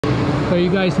Are you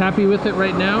guys happy with it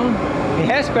right now?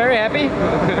 Yes, very happy.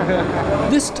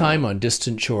 This time on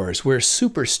Distant Shores, we're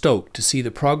super stoked to see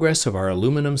the progress of our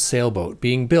aluminum sailboat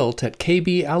being built at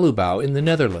KB Alubau in the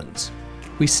Netherlands.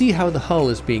 We see how the hull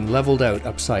is being leveled out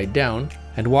upside down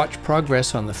and watch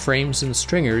progress on the frames and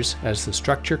stringers as the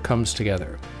structure comes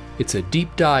together. It's a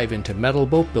deep dive into metal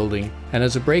boat building, and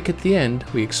as a break at the end,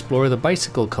 we explore the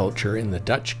bicycle culture in the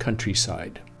Dutch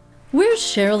countryside. We're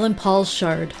Cheryl and Paul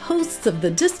Shard, hosts of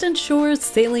the Distant Shores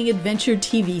Sailing Adventure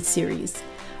TV series.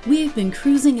 We've been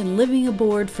cruising and living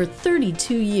aboard for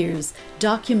 32 years,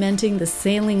 documenting the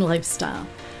sailing lifestyle.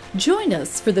 Join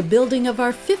us for the building of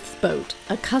our fifth boat,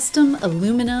 a custom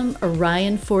aluminum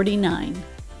Orion 49.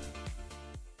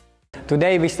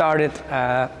 Today we started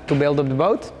to build up the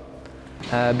boat.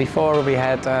 Before we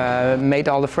had made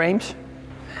all the frames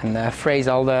and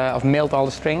milled all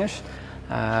the stringers.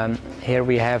 Here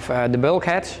we have the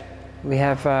bulkheads. We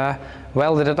have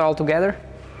welded it all together,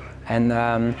 and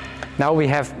now we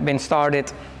have been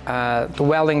started to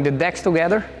welding the decks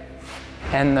together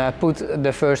and put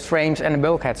the first frames and the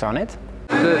bulkheads on it.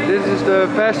 This is the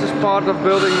fastest part of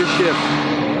building the ship.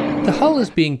 The hull is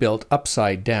being built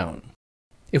upside down.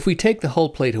 If we take the hull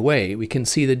plate away, we can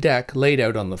see the deck laid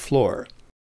out on the floor.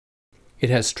 It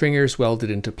has stringers welded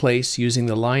into place using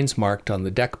the lines marked on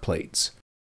the deck plates.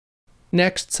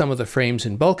 Next, some of the frames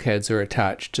and bulkheads are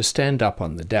attached to stand up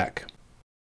on the deck.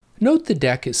 Note the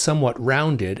deck is somewhat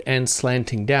rounded and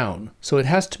slanting down, so it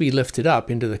has to be lifted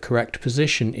up into the correct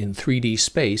position in 3D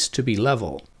space to be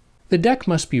level. The deck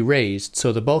must be raised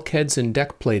so the bulkheads and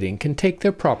deck plating can take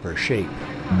their proper shape.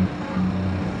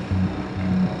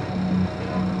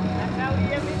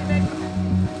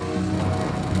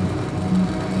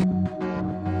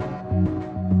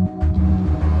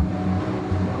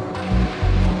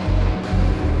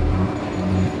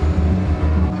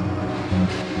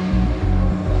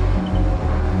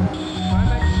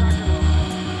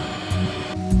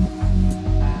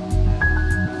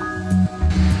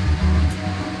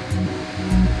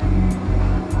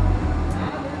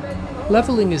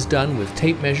 Leveling is done with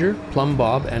tape measure, plumb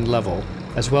bob, and level,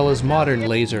 as well as modern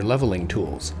laser leveling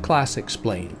tools. Class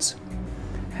explains.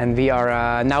 And we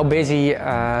are now busy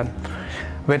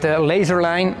with the laser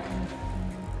line.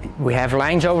 We have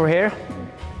lines over here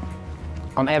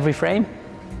on every frame.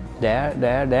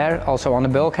 There. Also on the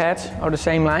bulkheads are the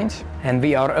same lines. And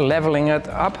we are leveling it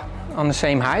up on the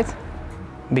same height,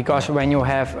 because when you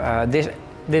have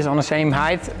this on the same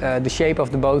height, the shape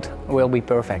of the boat will be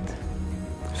perfect.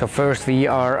 So first we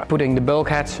are putting the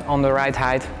bulkheads on the right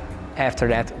height. After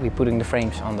that we're putting the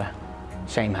frames on the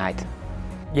same height.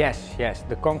 Yes,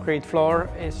 the concrete floor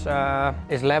is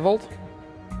leveled,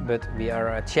 but we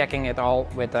are checking it all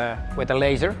with a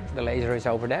laser. The laser is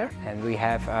over there, and we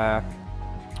have a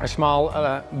small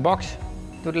box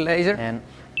to the laser, and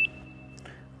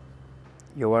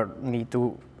you need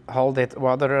to hold it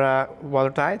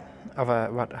watertight,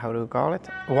 how do you call it?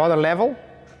 Water level.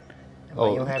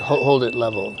 Oh, hold it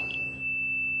level.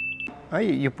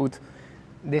 You put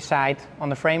this side on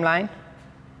the frame line.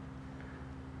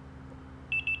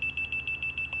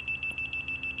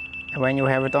 And when you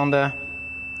have it on the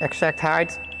exact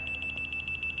height,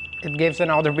 it gives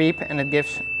another beep and it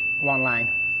gives one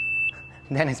line.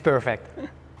 Then it's perfect.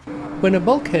 When a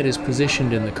bulkhead is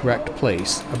positioned in the correct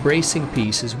place, a bracing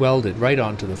piece is welded right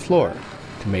onto the floor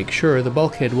to make sure the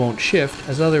bulkhead won't shift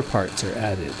as other parts are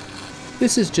added.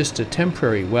 This is just a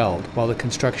temporary weld while the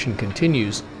construction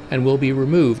continues and will be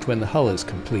removed when the hull is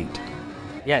complete.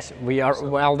 Yes, we are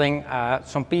welding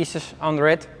some pieces under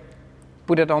it,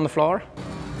 put it on the floor,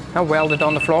 and weld it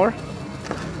on the floor.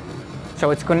 So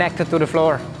it's connected to the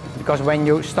floor, because when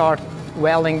you start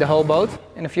welding the whole boat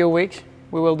in a few weeks,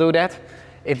 we will do that.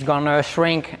 It's gonna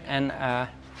shrink, and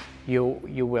we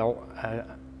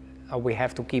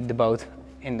have to keep the boat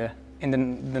in the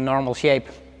normal shape,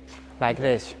 like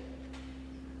this.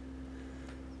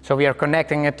 So we are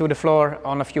connecting it to the floor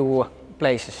on a few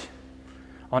places.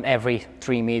 On every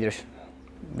 3 meters,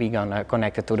 we're gonna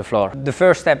connect it to the floor. The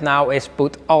first step now is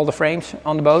put all the frames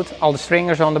on the boat, all the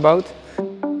stringers on the boat.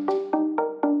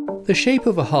 The shape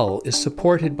of a hull is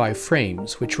supported by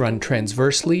frames which run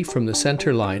transversely from the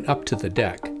center line up to the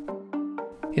deck.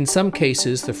 In some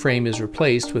cases, the frame is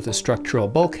replaced with a structural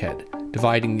bulkhead,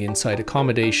 dividing the inside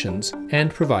accommodations and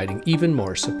providing even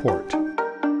more support.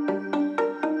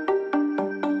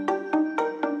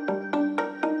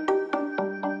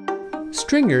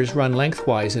 Stringers run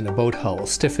lengthwise in a boat hull,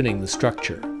 stiffening the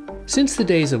structure. Since the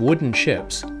days of wooden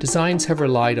ships, designs have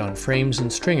relied on frames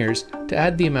and stringers to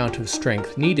add the amount of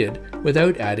strength needed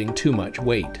without adding too much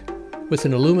weight. With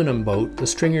an aluminum boat, the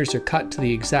stringers are cut to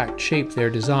the exact shape they're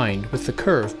designed, with the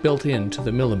curve built into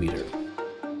the millimeter.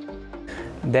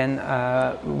 Then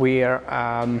we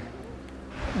are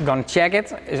gonna check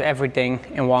it, is everything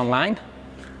in one line,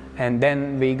 and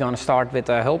then we're gonna start with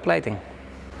hull plating.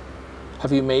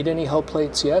 Have you made any hull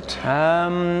plates yet?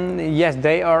 Yes,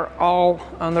 they are all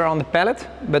on the pallet,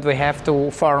 but we have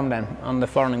to form them on the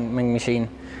forming machine.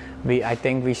 I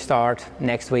think we start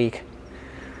next week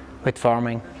with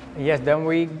forming. Yes, then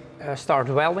we start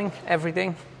welding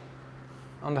everything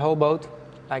on the whole boat,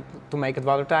 like to make it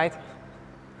watertight.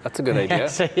 That's a good idea.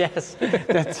 Yes, yes.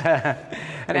 That's,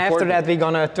 and after that we're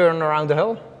gonna turn around the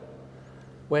hull.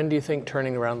 When do you think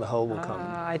turning around the hull will come?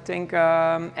 I think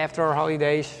after our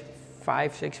holidays,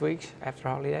 5-6 weeks after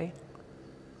holiday.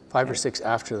 5 or 6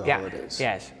 after the holidays?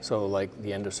 Yes. So like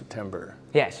the end of September?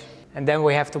 Yes. And then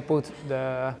we have to put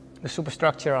the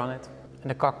superstructure on it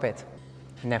and the cockpit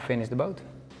and then finish the boat.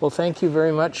 Well, thank you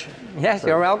very much. Yes,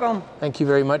 you're welcome. Thank you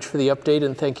very much for the update,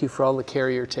 and thank you for all the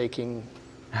care you're taking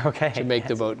to make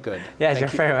the boat good. Yes, you're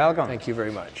very welcome. Thank you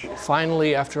very much.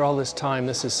 Finally, after all this time,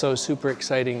 this is so super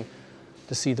exciting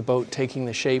to see the boat taking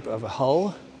the shape of a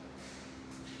hull,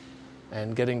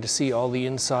 and getting to see all the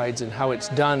insides and how it's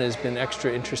done has been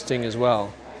extra interesting as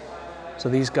well. So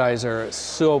these guys are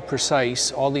so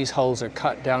precise. All these hulls are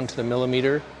cut down to the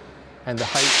millimeter, and the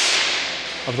height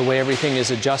of the way everything is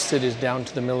adjusted is down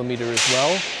to the millimeter as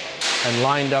well, and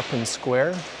lined up and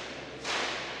square.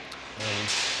 And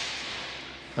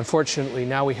unfortunately,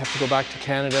 now we have to go back to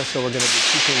Canada, so we're going to be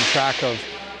keeping track of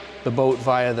the boat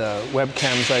via the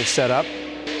webcams I've set up.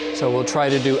 So we'll try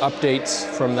to do updates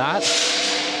from that,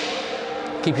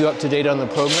 keep you up to date on the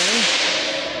program,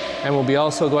 and we'll be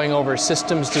also going over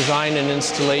systems design and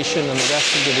installation and the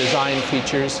rest of the design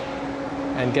features,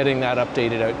 and getting that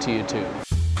updated out to you too.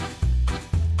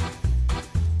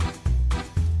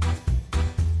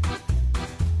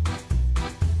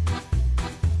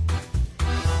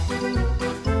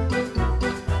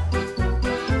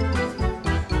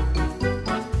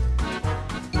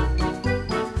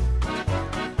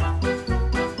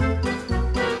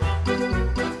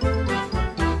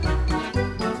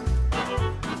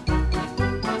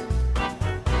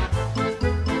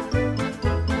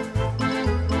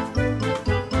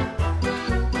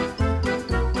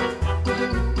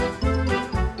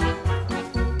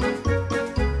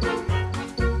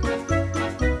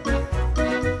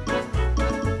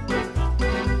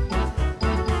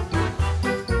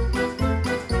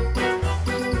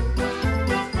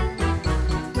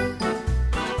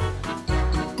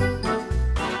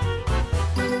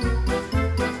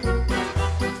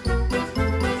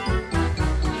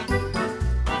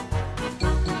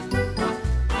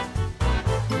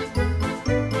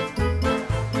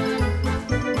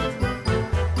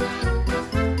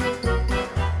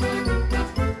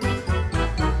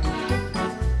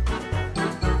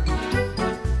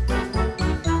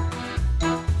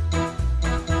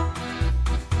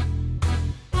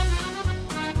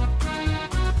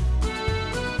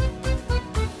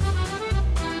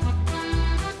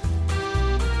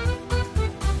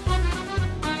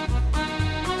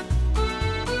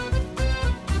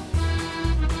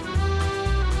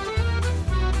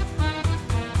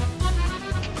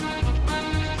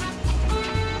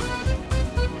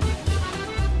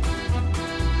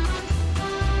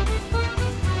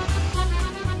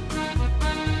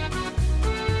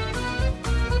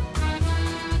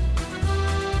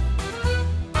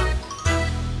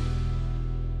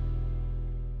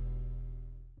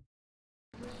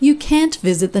 You can't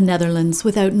visit the Netherlands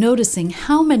without noticing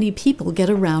how many people get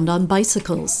around on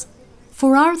bicycles.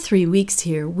 For our 3 weeks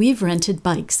here, we've rented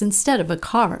bikes instead of a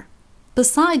car.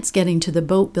 Besides getting to the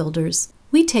boat builders,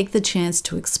 we take the chance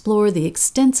to explore the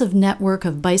extensive network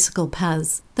of bicycle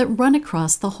paths that run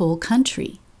across the whole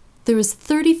country. There is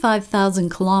 35,000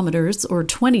 kilometers or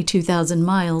 22,000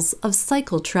 miles of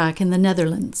cycle track in the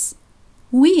Netherlands.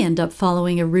 We end up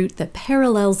following a route that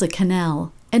parallels a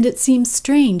canal, and it seems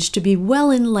strange to be well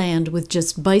inland with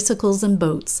just bicycles and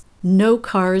boats, no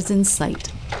cars in sight.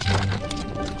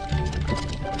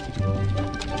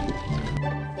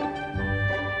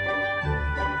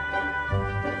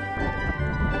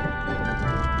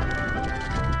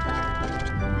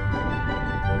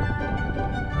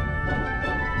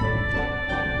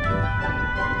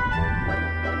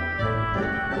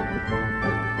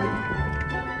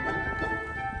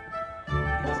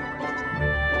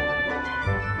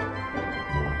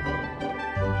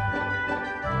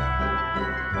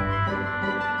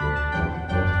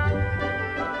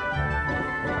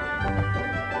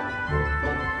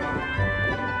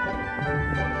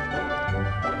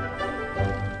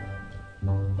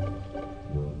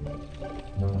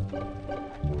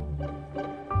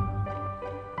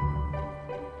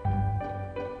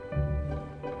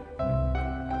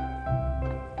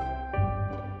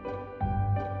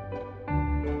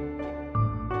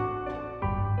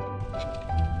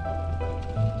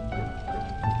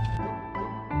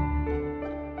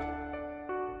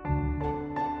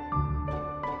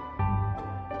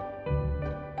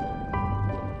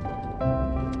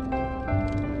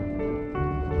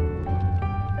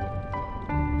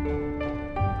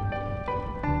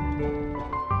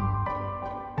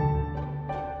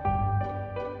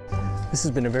 This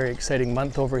has been a very exciting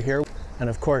month over here, and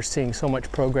of course seeing so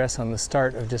much progress on the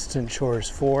start of Distant Shores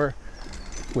 4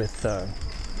 with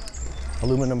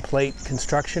aluminum plate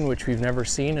construction, which we've never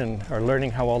seen, and are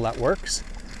learning how all that works.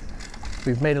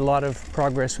 We've made a lot of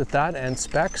progress with that and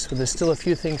specs, but there's still a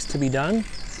few things to be done.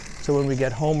 So when we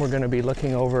get home, we're going to be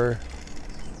looking over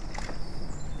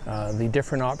the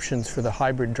different options for the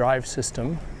hybrid drive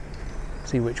system,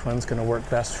 see which one's going to work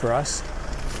best for us.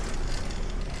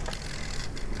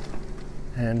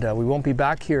 And we won't be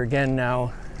back here again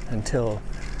now until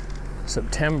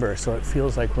September, so it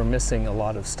feels like we're missing a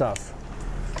lot of stuff.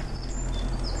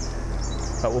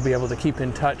 But we'll be able to keep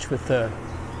in touch with the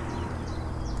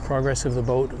progress of the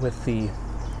boat with the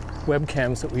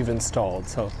webcams that we've installed.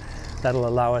 So that'll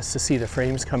allow us to see the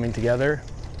frames coming together,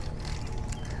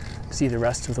 see the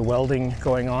rest of the welding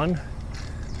going on,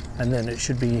 and then it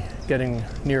should be getting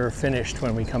nearer finished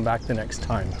when we come back the next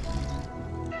time.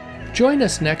 Join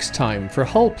us next time for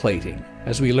hull plating,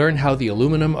 as we learn how the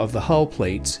aluminum of the hull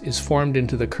plates is formed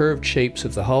into the curved shapes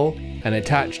of the hull and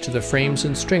attached to the frames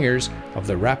and stringers of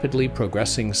the rapidly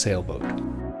progressing sailboat.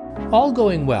 All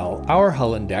going well, our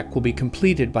hull and deck will be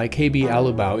completed by KB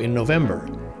Alubau in November,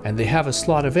 and they have a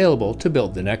slot available to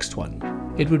build the next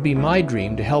one. It would be my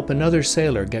dream to help another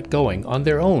sailor get going on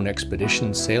their own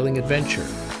expedition sailing adventure.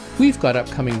 We've got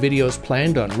upcoming videos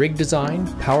planned on rig design,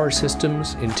 power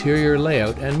systems, interior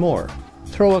layout, and more.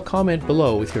 Throw a comment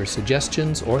below with your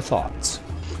suggestions or thoughts.